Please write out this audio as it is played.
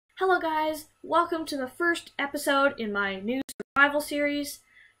Hello guys, welcome to the first episode in my new survival series.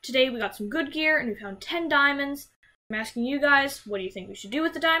 Today we got some good gear and we found 10 diamonds. I'm asking you guys, what do you think we should do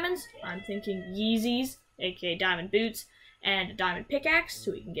with the diamonds? I'm thinking Yeezys, aka diamond boots, and a diamond pickaxe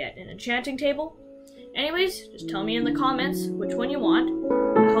so we can get an enchanting table. Anyways, just tell me in the comments which one you want.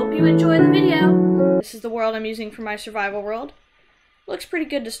 I hope you enjoy the video. This is the world I'm using for my survival world. Looks pretty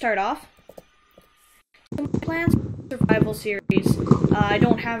good to start off. Some plans for the survival series. I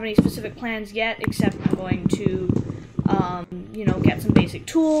don't have any specific plans yet, except I'm going to, get some basic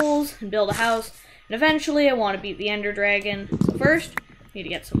tools and build a house. And eventually I want to beat the Ender Dragon. So first, I need to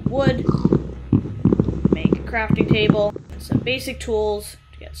get some wood, make a crafting table, and some basic tools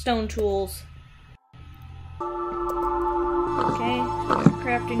to get stone tools. Okay, got a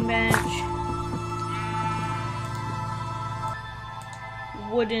crafting bench.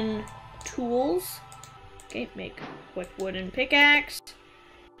 Wooden tools. Okay, make a quick wooden pickaxe.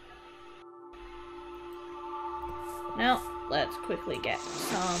 Now, let's quickly get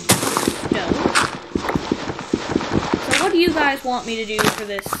some stone. So what do you guys want me to do for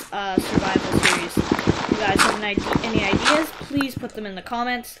this survival series? If you guys have any ideas, please put them in the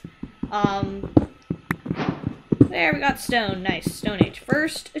comments. There, we got stone. Nice. Stone Age.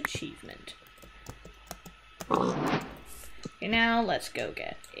 First achievement. Okay, now let's go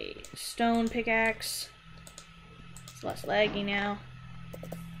get a stone pickaxe. It's less laggy now.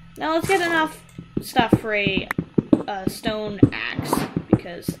 Now let's get enough stuff for a stone axe,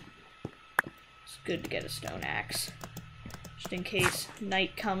 because it's good to get a stone axe. Just in case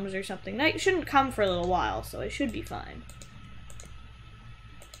night comes or something. Night shouldn't come for a little while, so it should be fine.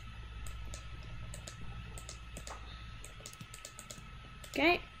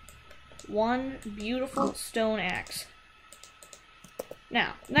 Okay. One beautiful stone axe.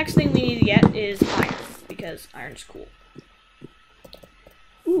 Now, next thing we need to get is iron, because iron's cool.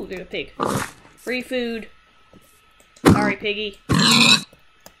 Ooh, there's a pig. Free food. Sorry, piggy.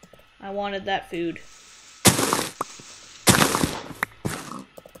 I wanted that food.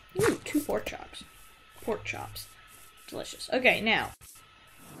 Ooh, 2 pork chops. Pork chops. Delicious. Okay, now.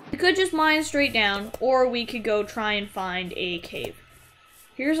 We could just mine straight down, or we could go try and find a cave.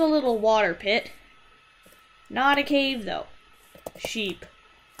 Here's a little water pit. Not a cave, though. Sheep.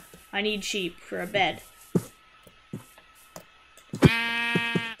 I need sheep for a bed.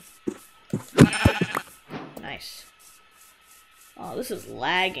 Nice. Oh, this is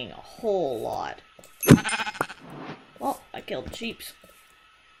lagging a whole lot. Well, I killed the sheeps.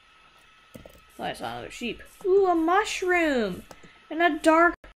 Oh, I saw another sheep. Ooh, a mushroom! And a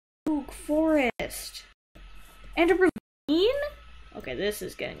dark oak forest. And a ravine? Okay, this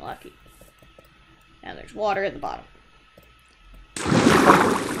is getting lucky. And there's water at the bottom.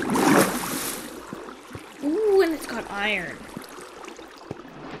 Ooh, and it's got iron.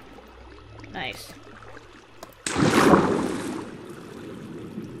 Nice.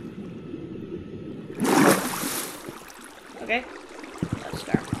 Okay, let's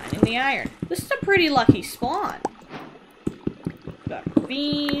start mining the iron. This is a pretty lucky spawn. Got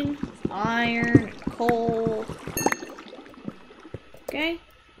ravine, iron, coal. Okay,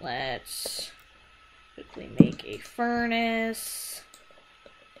 let's quickly make a furnace.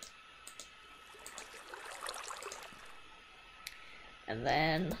 And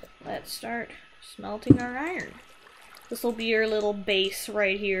then let's start smelting our iron. This will be your little base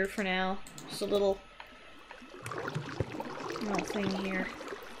right here for now. Just a little thing here.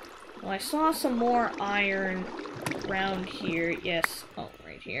 Well, I saw some more iron around here. Yes. Oh,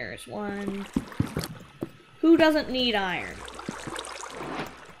 right here is one. Who doesn't need iron?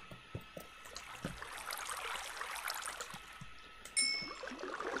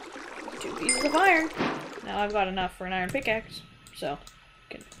 Two pieces of iron. Now I've got enough for an iron pickaxe. So,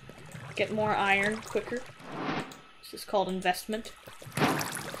 I can get more iron quicker. This is called investment.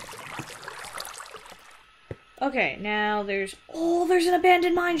 Okay, now there's an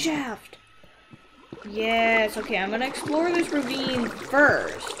abandoned mine shaft! Yes, okay, I'm gonna explore this ravine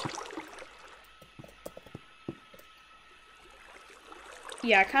first.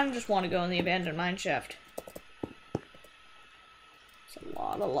 Yeah, I kind of just want to go in the abandoned mine shaft. It's a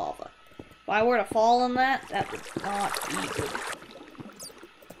lot of lava. If I were to fall in that, that would not be good.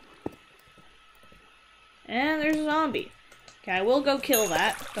 And there's a zombie. Okay, I will go kill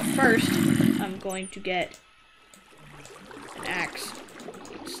that, but first, I'm going to get an axe.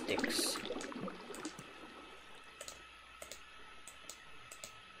 8 sticks.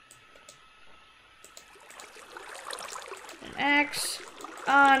 An axe.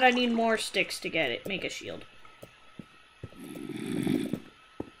 And I need more sticks to get it. Make a shield.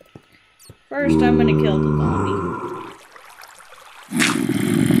 First, I'm gonna kill the zombie.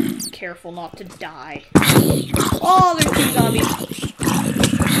 careful not to die. Oh, there's 2 zombies.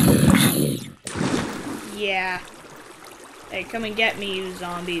 Yeah. Hey, come and get me, you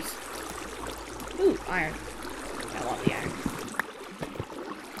zombies. Ooh, iron. I want the iron.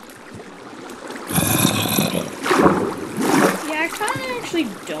 Yeah, I kind of actually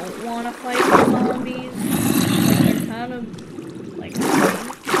don't want to fight the zombies. Like, they're kind of, like,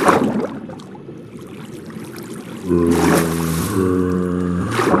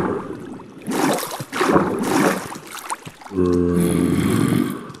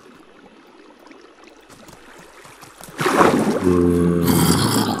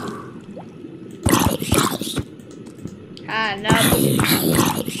 ah, no.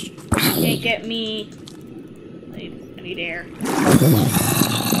 Can't get me. I need air.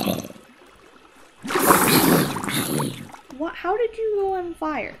 What? How did you go on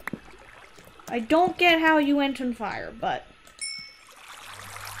fire? I don't get how you went on fire, but...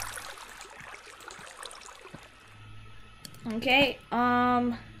 Okay,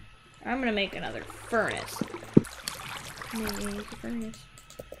 I'm gonna make another furnace. Make a furnace.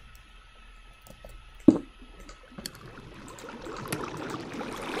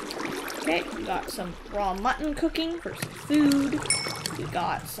 Okay, we got some raw mutton cooking for some food. We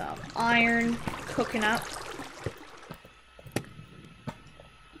got some iron cooking up.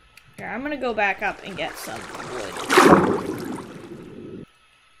 Here, I'm gonna go back up and get some wood.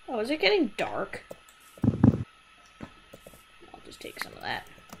 Oh, is it getting dark? I'll just take some of that.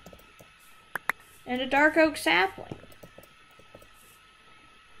 And a dark oak sapling.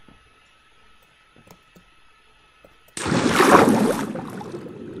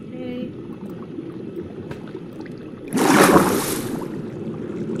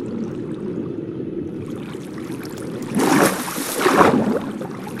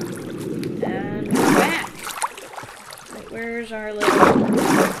 Where's our little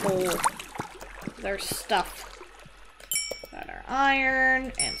hole with our stuff? Got our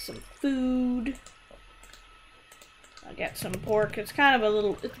iron and some food. I'll get some pork. It's kind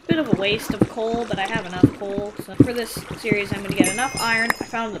of it's a bit of a waste of coal, but I have enough coal. So for this series, I'm going to get enough iron. I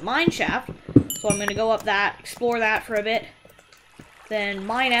found the mine shaft, so I'm going to go up that, explore that for a bit, then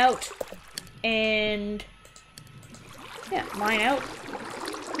mine out, and yeah, mine out.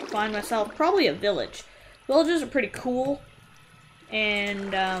 Find myself probably a village. Villages are pretty cool,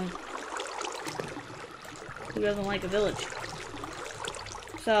 and who doesn't like a village?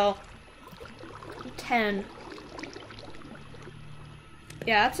 So, 10.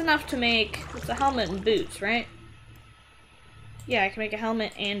 Yeah, that's enough to make, it's a helmet and boots, right? Yeah, I can make a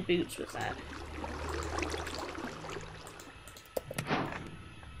helmet and boots with that.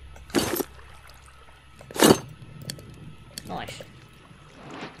 Nice.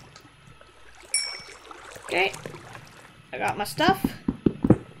 Okay, I got my stuff.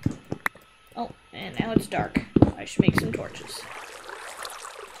 Oh, and now it's dark. I should make some torches.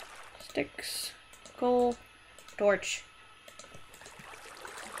 Sticks, coal, torch.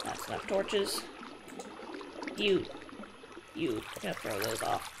 That's enough torches. You gonna throw those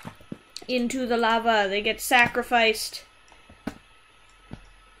off. Into the lava, they get sacrificed.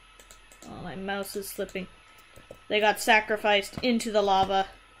 Oh, my mouse is slipping. They got sacrificed into the lava.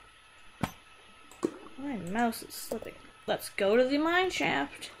 My mouse is slipping. Let's go to the mine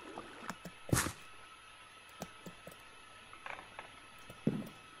shaft.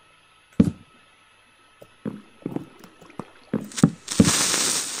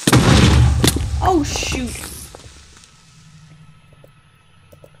 Oh shoot.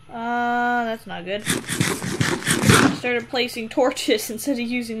 That's not good. I started placing torches instead of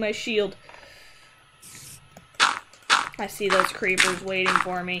using my shield. I see those creepers waiting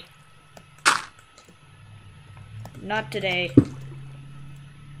for me. Not today.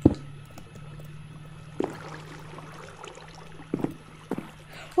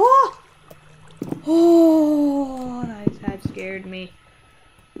 Oh! Oh, that scared me.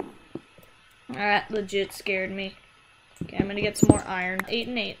 That legit scared me. Okay, I'm gonna get some more iron. 8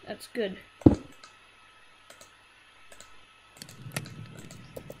 and 8, that's good.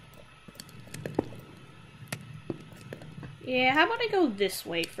 Yeah, how about I go this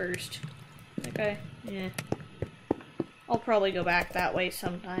way first? Okay, yeah. I'll probably go back that way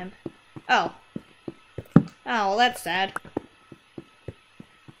sometime. Oh. Oh, well, that's sad.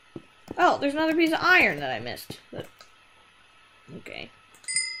 Oh, there's another piece of iron that I missed. But... okay.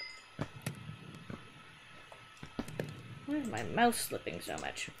 Why is my mouse slipping so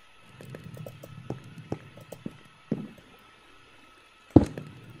much?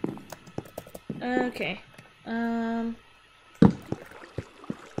 Okay.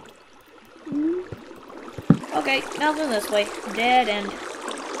 Okay, nothing this way. Dead end.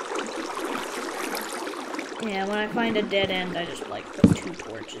 Yeah, when I find a dead end, I just like put 2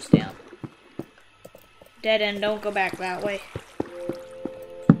 torches down. Dead end, don't go back that way.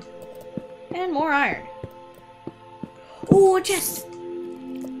 And more iron. Ooh, a chest!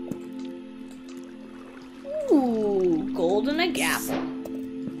 Ooh, gold and a gapple.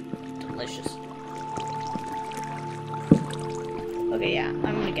 Delicious. Okay, yeah, I'm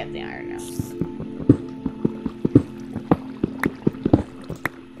gonna get the iron now.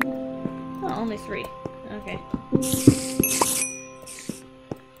 Oh, only 3. Okay.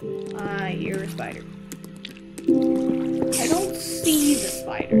 I hear a spider. I don't see the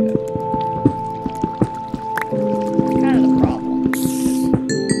spider, though. That's kind of the problem.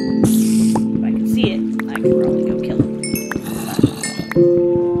 If I can see it, I could probably go kill it.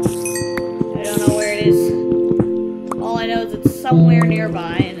 I don't know where it is. All I know is it's somewhere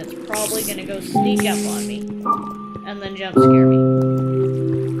nearby, and it's probably gonna go sneak up on me, and then jump scare me.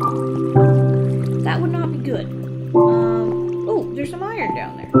 That would not be good. Oh, there's some iron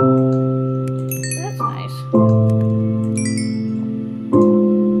down there. That's nice.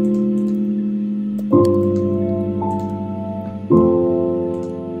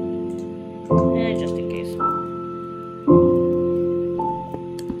 Just in case.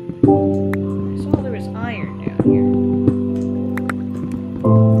 I saw there was iron down here.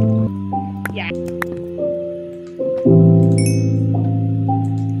 Yeah.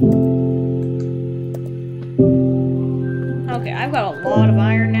 Okay, I've got a lot of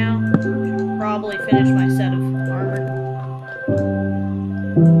iron now. Should probably finish my set of armor.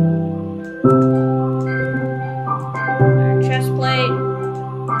 Iron chest plate.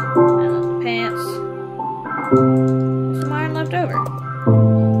 And then the pants. Some iron left over.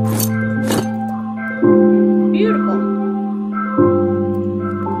 Beautiful.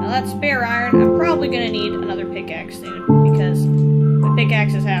 Now that spare iron, I'm probably gonna need another pickaxe soon because my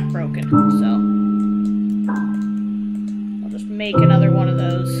pickaxe is half broken, so make another one of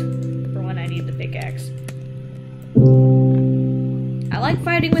those for when I need the pickaxe. I like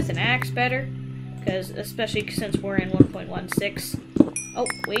fighting with an axe better, because especially since we're in 1.16. Oh,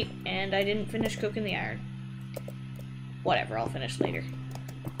 wait, and I didn't finish cooking the iron. Whatever, I'll finish later.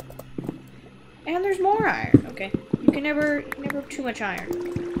 And there's more iron. Okay, you can never have too much iron.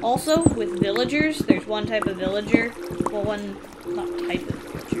 Also, with villagers, there's one type of villager. Well, not type of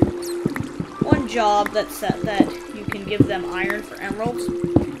villager. One job that's set that you can give them iron for emeralds.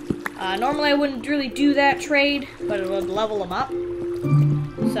 Normally I wouldn't really do that trade, but it would level them up.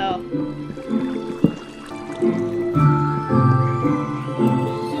 So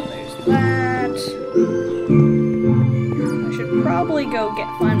there's that. I should probably go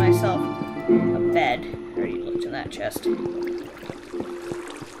find myself a bed. I already looked in that chest.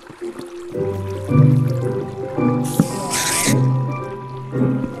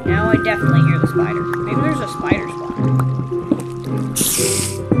 Now I definitely hear the spider. Maybe there's a spider spawn.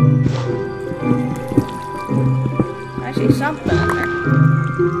 I see something in there.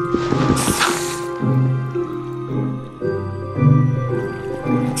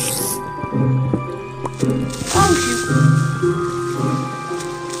 Oh shoot!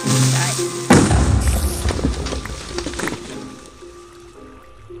 Die.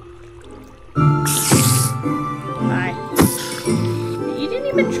 Hi. You didn't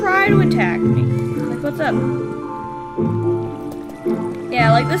even try to attack me. Like, what's up?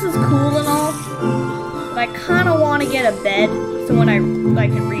 Yeah, like, this is cool and all, but I kind of want to get a bed so when I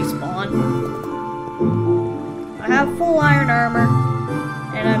can respawn. I have full iron armor,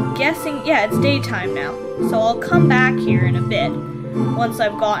 and I'm guessing, yeah, it's daytime now, so I'll come back here in a bit once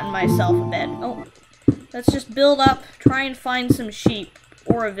I've gotten myself a bed. Oh, let's just build up, try and find some sheep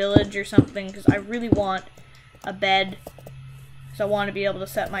or a village or something, because I really want a bed, so I want to be able to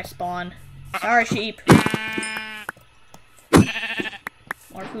set my spawn. Sorry, sheep.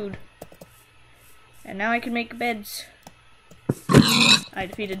 More food. And now I can make beds. I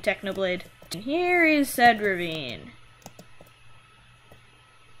defeated Technoblade. And here is said ravine.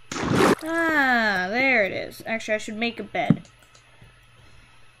 Ah, there it is. Actually, I should make a bed.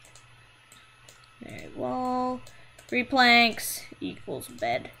 Okay, wall. 3 planks equals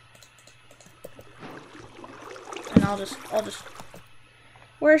bed. And I'll just...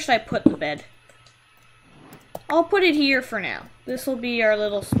 Where should I put the bed? I'll put it here for now. This will be our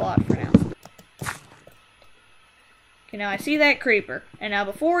little spot for now. Okay, now I see that creeper. And now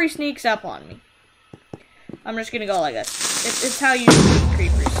before he sneaks up on me, I'm just gonna go like this. It's how you defeat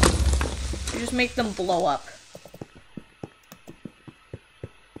creepers. You just make them blow up.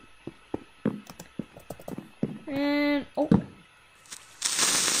 And, oh.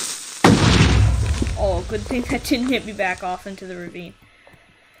 Oh, good thing that didn't hit me back off into the ravine.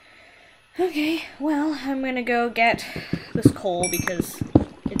 Okay, well, I'm gonna go get this coal because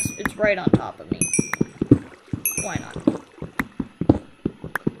it's right on top of me. Why not?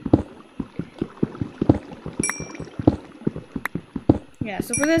 Yeah,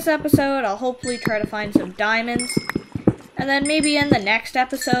 so for this episode, I'll hopefully try to find some diamonds. And then maybe in the next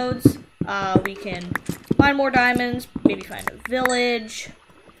episodes, we can find more diamonds, maybe find a village,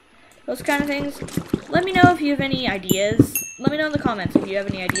 those kind of things. Let me know if you have any ideas. Let me know in the comments if you have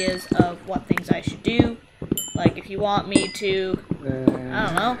any ideas of what things I should do. Like if you want me to,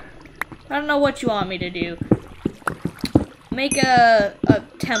 I don't know what you want me to do. Make a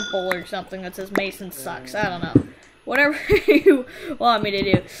temple or something that says Mason sucks. I don't know. Whatever you want me to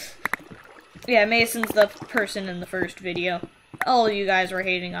do. Yeah, Mason's the person in the first video. All of you guys were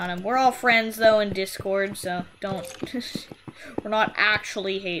hating on him. We're all friends, though, in Discord, so don't... We're not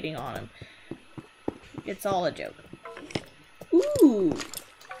actually hating on him. It's all a joke. Ooh!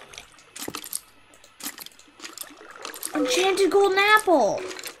 Enchanted golden apple!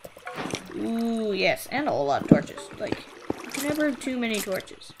 Ooh, yes, and a whole lot of torches. Like, you can never have too many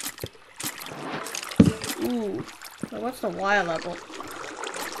torches. Ooh. So what's the Y level?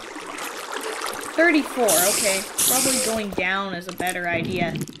 34, okay. Probably going down is a better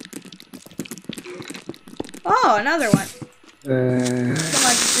idea. Oh, another one. Come on,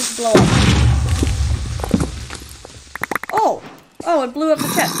 just blow up. Oh! Oh, it blew up the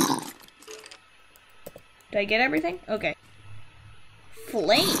chest. Did I get everything? Okay.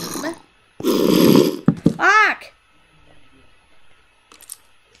 Flame? Fuck!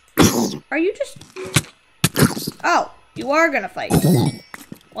 Are you just... Oh, you are gonna fight.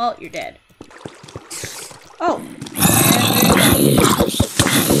 Well, you're dead. Oh.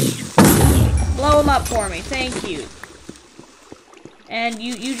 Blow him up for me, thank you. And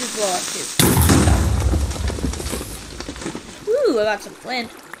you just blow up too. Ooh, I got some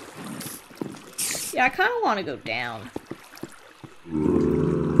flint. Yeah, I kind of want to go down.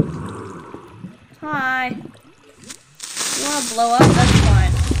 Hi. You want to blow up? That's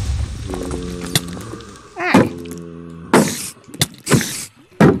fine. Back.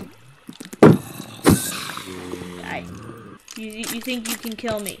 You think you can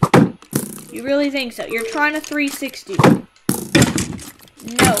kill me? You really think so? You're trying to 360.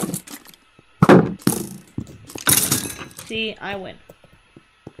 No. See, I win.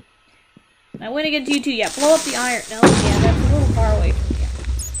 I win against you too. Yeah, blow up the iron. No, yeah, that's a little far away from me.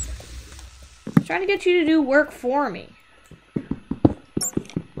 I'm trying to get you to do work for me.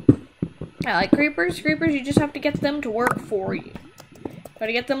 Yeah, like creepers. Creepers, you just have to get them to work for you.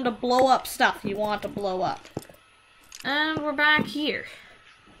 Gotta get them to blow up stuff you want to blow up. And we're back here.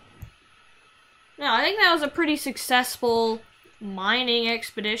 Now, I think that was a pretty successful mining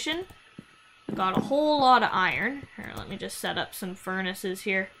expedition. We got a whole lot of iron. Here, let me just set up some furnaces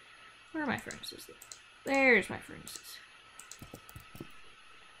here. Where are my furnaces? There's my furnaces.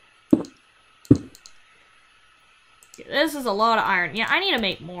 Okay, this is a lot of iron. Yeah, I need to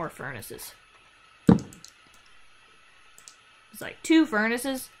make more furnaces. It's like 2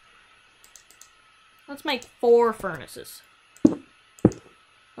 furnaces. Let's make 4 furnaces. It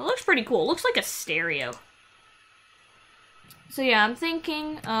looks pretty cool. It looks like a stereo. So yeah, I'm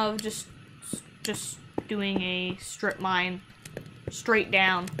thinking of just doing a strip mine straight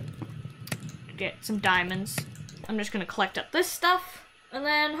down to get some diamonds. I'm just gonna collect up this stuff, and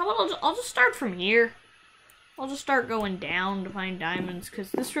then how about I'll just start from here. I'll just start going down to find diamonds,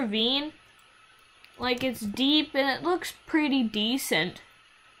 because this ravine, like, it's deep and it looks pretty decent.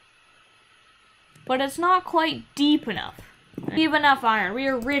 But it's not quite deep enough. We have enough iron. We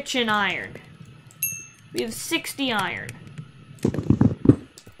are rich in iron. We have 60 iron.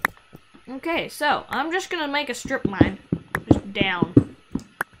 Okay, so I'm just gonna make a strip mine. Just down.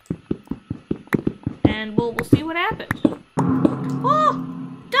 And we'll see what happens. Oh!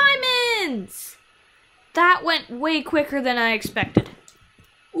 Diamonds! That went way quicker than I expected.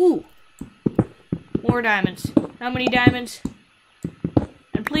 Ooh. More diamonds. How many diamonds?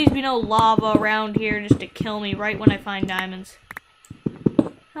 And please be no lava around here just to kill me right when I find diamonds.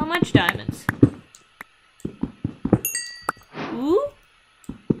 How much diamonds? Ooh.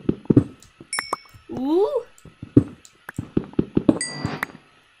 Ooh.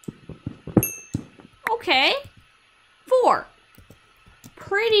 Okay. 4.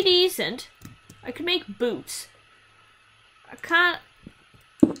 Pretty decent. I could make boots. I can't...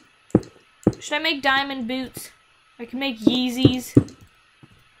 Should I make diamond boots? I can make Yeezys.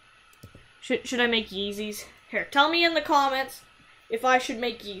 Should I make Yeezys? Here, tell me in the comments if I should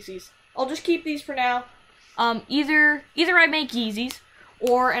make Yeezys. I'll just keep these for now. Either I make Yeezys,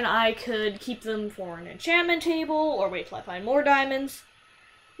 and I could keep them for an enchantment table, or wait till I find more diamonds.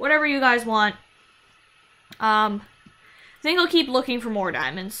 whatever you guys want. I think I'll keep looking for more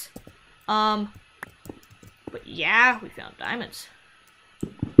diamonds. But yeah, we found diamonds.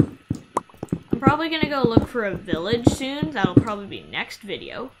 I'm probably gonna go look for a village soon. That'll probably be next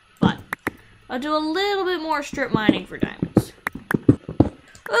video. But I'll do a little bit more strip mining for diamonds.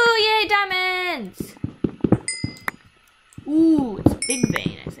 Oh, yay, diamonds! Ooh, it's a big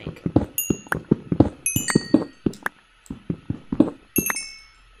vein, I think.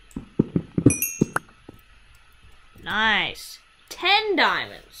 Nice. 10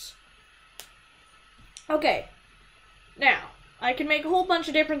 diamonds. Okay. Now, I can make a whole bunch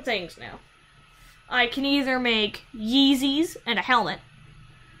of different things now. I can either make Yeezys and a helmet,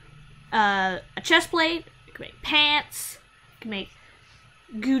 a chest plate, I can make pants, I can make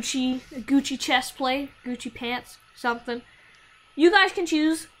a Gucci chest plate, Gucci pants, something. You guys can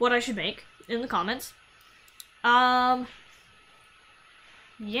choose what I should make in the comments. Yeah.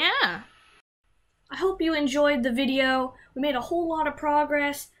 I hope you enjoyed the video. We made a whole lot of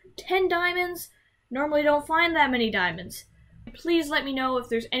progress. 10 diamonds. Normally don't find that many diamonds. Please let me know if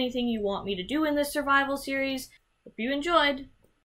there's anything you want me to do in this survival series. Hope you enjoyed.